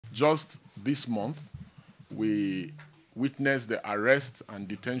just this month, we witnessed the arrest and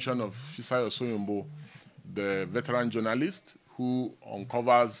detention of Fisayo Soyombo, the veteran journalist who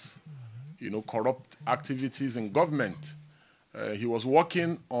uncovers, corrupt activities in government. He was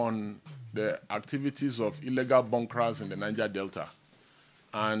working on the activities of illegal bunkers in the Niger Delta.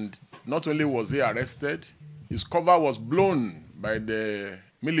 And not only was he arrested, his cover was blown by the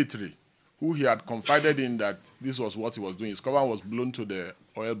military, who he had confided in that this was what he was doing. His cover was blown to the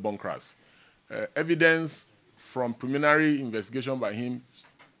oil bunkers. Evidence from preliminary investigation by him,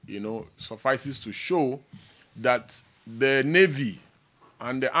 suffices to show that the Navy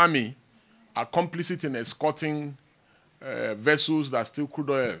and the Army are complicit in escorting vessels that steal crude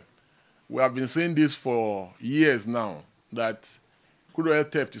oil. We have been saying this for years now, that crude oil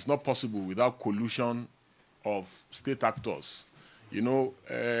theft is not possible without collusion of state actors.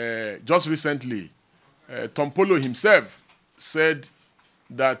 Just recently, Tom Polo himself said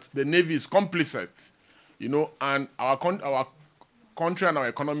that the Navy is complicit, and our country and our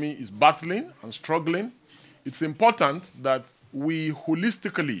economy is battling and struggling. It's important that we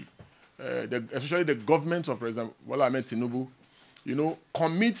holistically, especially the government of President Bola Tinubu,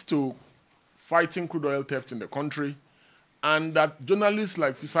 commit to fighting crude oil theft in the country, and that journalists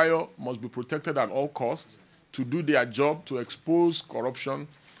like Fisayo must be protected at all costs to do their job, to expose corruption,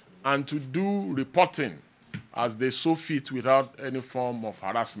 and to do reporting as they so fit without any form of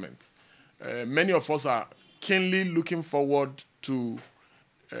harassment. Many of us are keenly looking forward to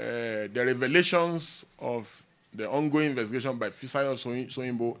the revelations of the ongoing investigation by Fisayo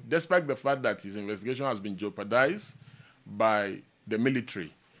Soyombo, despite the fact that his investigation has been jeopardized by the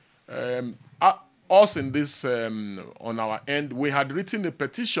military. Us in this, on our end, we had written a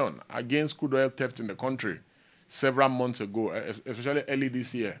petition against crude oil theft in the country several months ago, especially early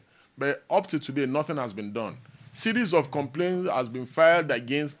this year. But up to today, nothing has been done. Series of complaints has been filed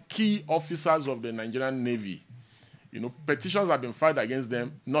against key officers of the Nigerian Navy. Petitions have been filed against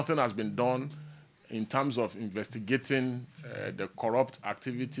them. Nothing has been done in terms of investigating the corrupt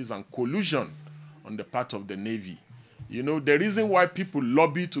activities and collusion on the part of the Navy. The reason why people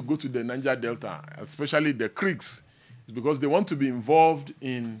lobby to go to the Niger Delta, especially the CRISIS, is because they want to be involved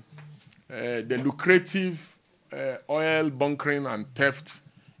in the lucrative oil bunkering and theft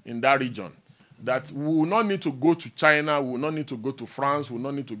in that region. That we will not need to go to China, we will not need to go to France, we will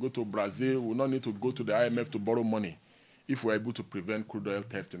not need to go to Brazil, we will not need to go to the IMF to borrow money if we're able to prevent crude oil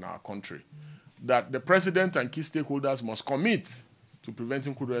theft in our country. That the president and key stakeholders must commit to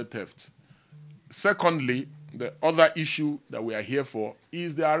preventing crude oil theft. Secondly, the other issue that we are here for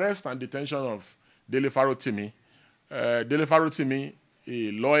is the arrest and detention of Dele Farotimi. Dele Farotimi,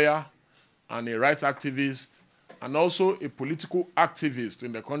 a lawyer and a rights activist, and also a political activist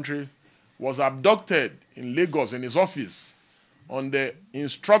in the country, was abducted in Lagos in his office on the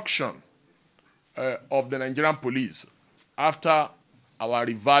instruction of the Nigerian police after our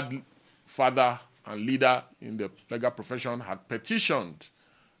revered father and leader in the legal profession had petitioned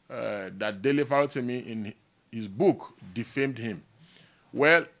that Dele Farotimi in his book defamed him.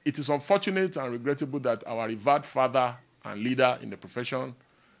 Well, it is unfortunate and regrettable that our revered father and leader in the profession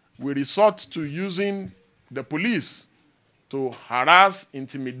will resort to using the police to harass,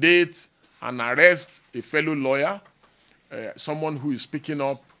 intimidate, and arrest a fellow lawyer, someone who is speaking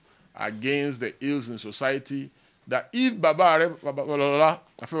up against the ills in society, that if Afebabalola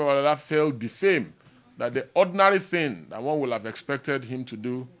felt defamed, that the ordinary thing that one would have expected him to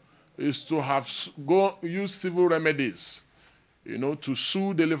do is to have use civil remedies, to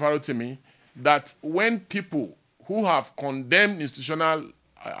sue Dele Farotimi, that when people who have condemned institutional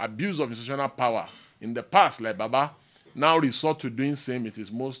abuse of institutional power in the past, like Baba, now resort to doing same, it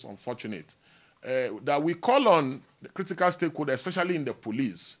is most unfortunate. That we call on the critical stakeholders, especially in the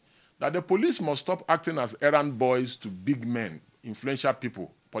police, that the police must stop acting as errand boys to big men, influential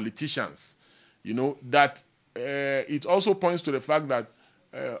people, politicians. That it also points to the fact that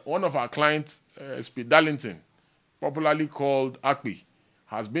one of our clients, SP Darlington, popularly called Akpi,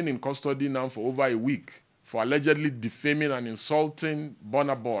 has been in custody now for over a week for allegedly defaming and insulting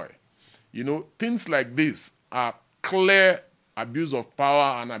Burna Boy. Things like this are clear abuse of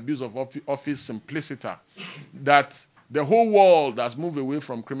power and abuse of office simplicity, that the whole world has moved away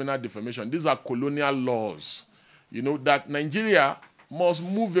from criminal defamation. These are colonial laws. That Nigeria must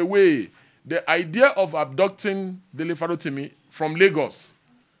move away. The idea of abducting Dele Farotimi from Lagos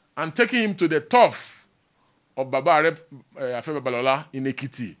and taking him to the turf of Baba Afebabalola in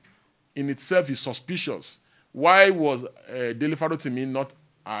Ekiti in itself is suspicious. Why was Dele Farotimi not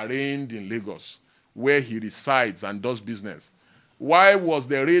arraigned in Lagos, where he resides and does business? Why was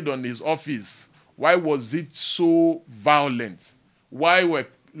the raid on his office? Why was it so violent? Why were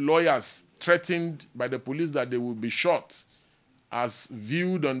lawyers threatened by the police that they will be shot, as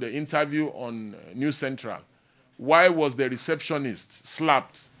viewed on the interview on News Central? Why was the receptionist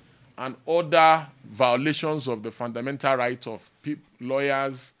slapped? And other violations of the fundamental right of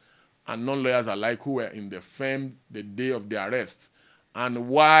lawyers and non-lawyers alike who were in the firm the day of the arrest. And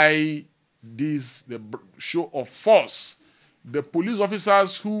why the show of force? The police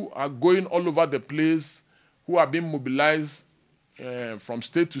officers who are going all over the place, who are being mobilized from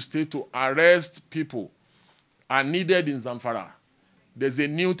state to state to arrest people, are needed in Zamfara. There's a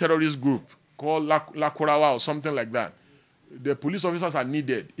new terrorist group called Lakurawa or something like that. The police officers are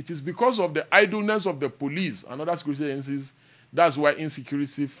needed. It is because of the idleness of the police and other security agencies, that's why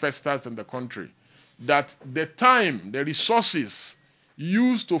insecurity festers in the country. That the time, the resources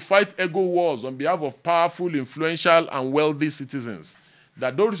used to fight ego wars on behalf of powerful, influential, and wealthy citizens,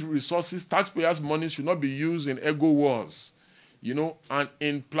 that those resources, taxpayers' money, should not be used in ego wars, you know, and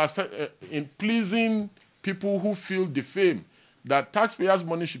in pleasing people who feel defamed. That taxpayers'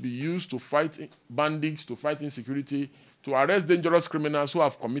 money should be used to fight bandits, to fight insecurity, to arrest dangerous criminals who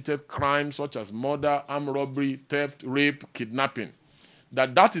have committed crimes such as murder, armed robbery, theft, rape, kidnapping.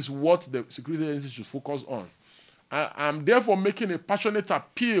 That is what the security agencies should focus on. I'm therefore making a passionate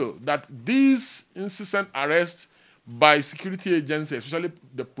appeal that these incessant arrests by security agencies, especially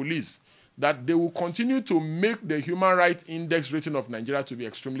the police, that they will continue to make the human rights index rating of Nigeria to be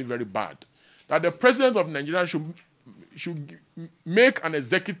extremely very bad. That the president of Nigeria should make an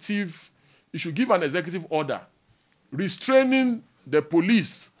executive, he should give an executive order restraining the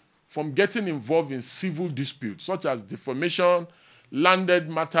police from getting involved in civil disputes, such as defamation, landed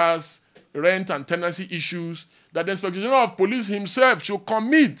matters, rent and tenancy issues, that the Inspector General of Police himself should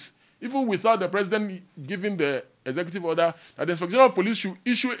commit, even without the president giving the executive order, that the Inspector General of Police should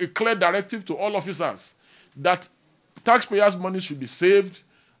issue a clear directive to all officers that taxpayers' money should be saved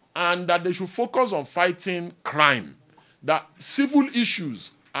and that they should focus on fighting crime, that civil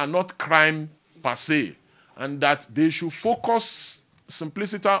issues are not crime per se, and that they should focus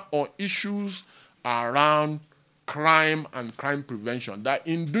simplicity on issues around crime and crime prevention. That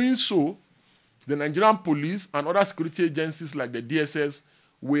in doing so, the Nigerian police and other security agencies like the DSS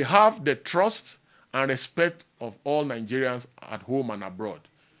will have the trust and respect of all Nigerians at home and abroad.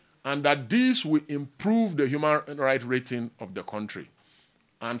 And that this will improve the human rights rating of the country.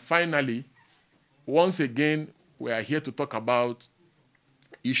 And finally, once again, we are here to talk about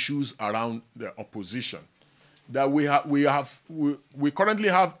issues around the opposition. That we currently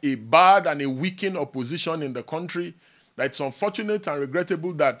have a bad and a weakened opposition in the country. That it's unfortunate and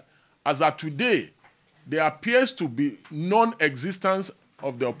regrettable that as of today, there appears to be non-existence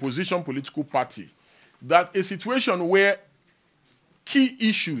of the opposition political party. That a situation where key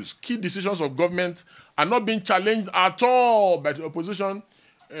issues, key decisions of government are not being challenged at all by the opposition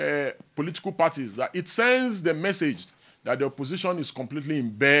political parties. That it sends the message that the opposition is completely in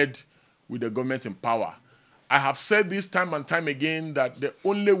bed with the government in power. I have said this time and time again that the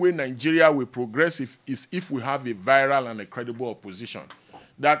only way Nigeria will progress is if we have a viral and a credible opposition.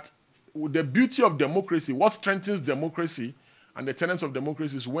 That the beauty of democracy, what strengthens democracy and the tenets of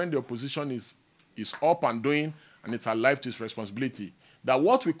democracy is when the opposition is up and doing and it's alive to its responsibility. That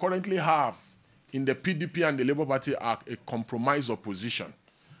what we currently have in the PDP and the Labour Party are a compromised opposition.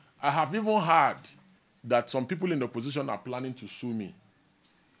 I have even heard that some people in the opposition are planning to sue me.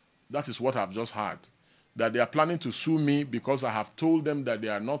 That is what I've just heard. That they are planning to sue me because I have told them that they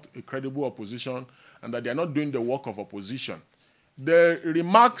are not a credible opposition and that they are not doing the work of opposition. The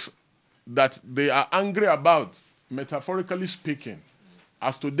remarks that they are angry about, metaphorically speaking,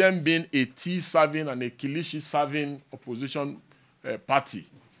 as to them being a tea-serving and a kilishi-serving opposition party.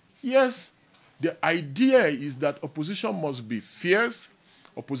 Yes, the idea is that opposition must be fierce,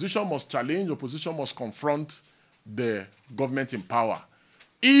 opposition must challenge, opposition must confront the government in power.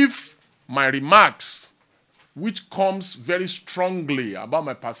 If my remarks, which comes very strongly about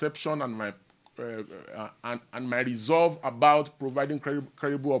my perception and my resolve about providing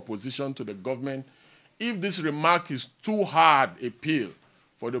credible opposition to the government, if this remark is too hard a pill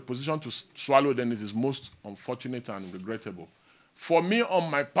for the opposition to swallow, then it is most unfortunate and regrettable. For me, on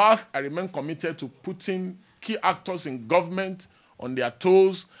my path, I remain committed to putting key actors in government on their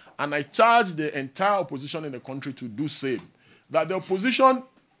toes, and I charge the entire opposition in the country to do the same. That the opposition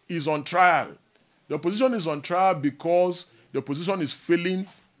is on trial. The opposition is on trial because the opposition is failing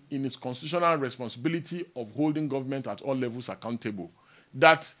in its constitutional responsibility of holding government at all levels accountable.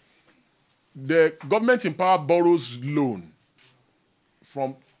 That the government in power borrows loan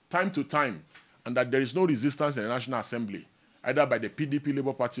from time to time, and that there is no resistance in the National Assembly, either by the PDP,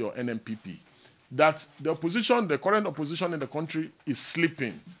 Labour Party, or NMPP. that the opposition, the current opposition in the country is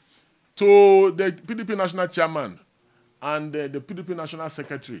sleeping. To the PDP national chairman and the PDP national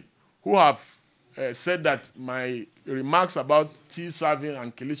secretary, who have said that my remarks about tea serving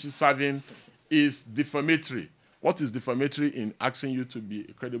and kilishi serving is defamatory. What is defamatory in asking you to be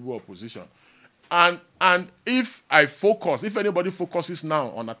a credible opposition? And if anybody focuses now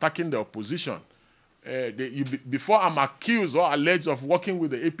on attacking the opposition, before I'm accused or alleged of working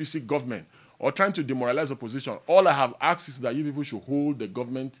with the APC government or trying to demoralize the opposition, all I have asked is that you people should hold the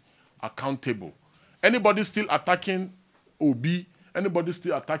government accountable. Anybody still attacking Obi, anybody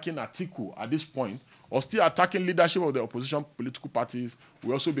still attacking Atiku at this point, or still attacking leadership of the opposition political parties,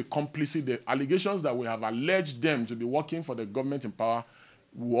 will also be complicit. The allegations that we have alleged them to be working for the government in power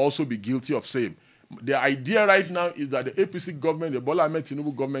will also be guilty of same. The idea right now is that the APC government, the Bola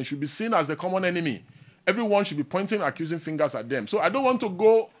Tinubu government, should be seen as the common enemy. Everyone should be pointing accusing fingers at them. So I don't want to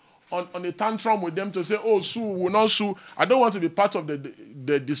go on a tantrum with them to say, oh, sue, we will not sue. I don't want to be part of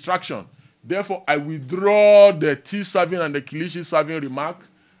the distraction. Therefore, I withdraw the tea serving and the kilishi serving remark,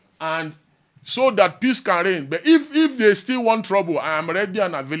 and so that peace can reign. But if they still want trouble, I am ready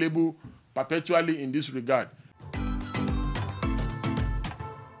and available perpetually in this regard.